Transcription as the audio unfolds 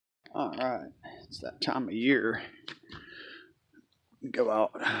Alright, it's that time of year. Go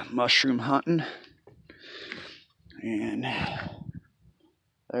out mushroom hunting. And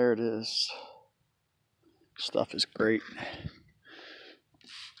there it is. Stuff is great.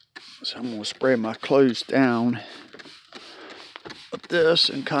 So I'm going to spray my clothes down with this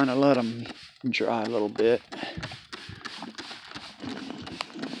and kind of let them dry a little bit.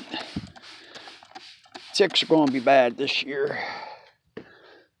 Ticks are going to be bad this year.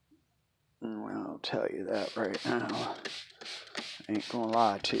 Well, I'll tell you that right now. I ain't going to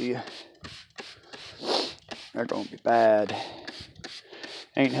lie to you. They're going to be bad.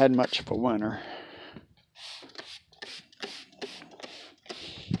 Ain't had much of a winter.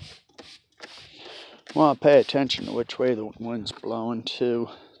 Want to pay attention to which way the wind's blowing too.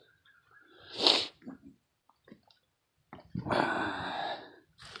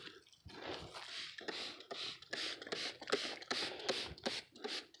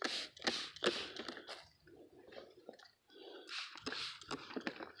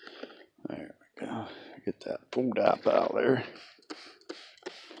 There we go. Get that pulled up out there.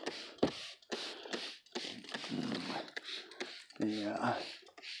 Yeah.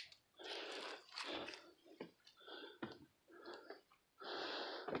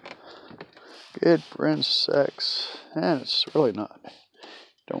 Good for insects. And it's really not.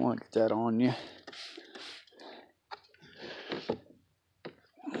 Don't want to get that on you.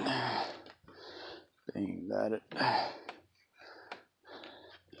 Being that it, I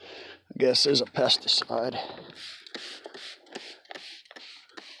guess, is a pesticide.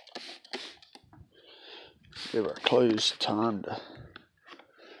 Give our clothes time to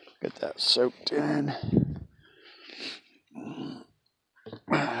get that soaked in.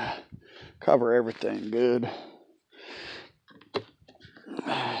 Cover everything good.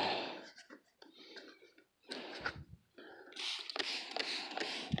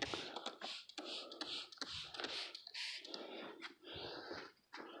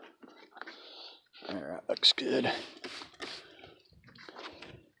 There, that looks good.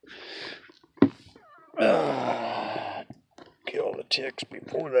 Kill the ticks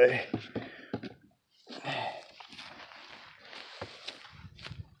before they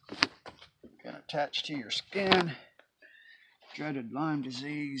can attach to your skin. Dreaded Lyme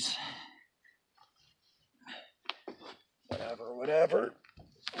disease. Whatever.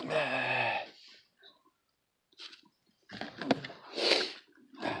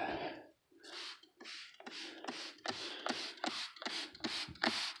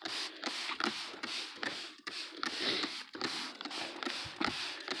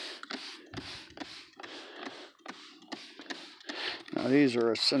 Now these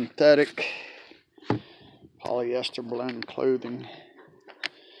are a synthetic polyester blend clothing.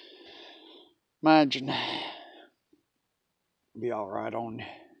 Imagine be all right on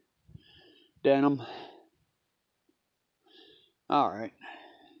denim. All right.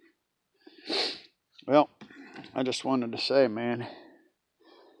 Well, I just wanted to say, man,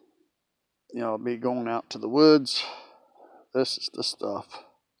 I'll be going out to the woods. This is the stuff.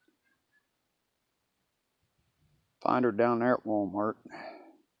 Find her down there at Walmart.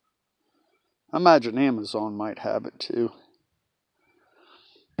 I imagine Amazon might have it too.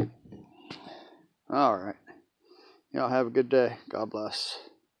 All right. Y'all have a good day. God bless.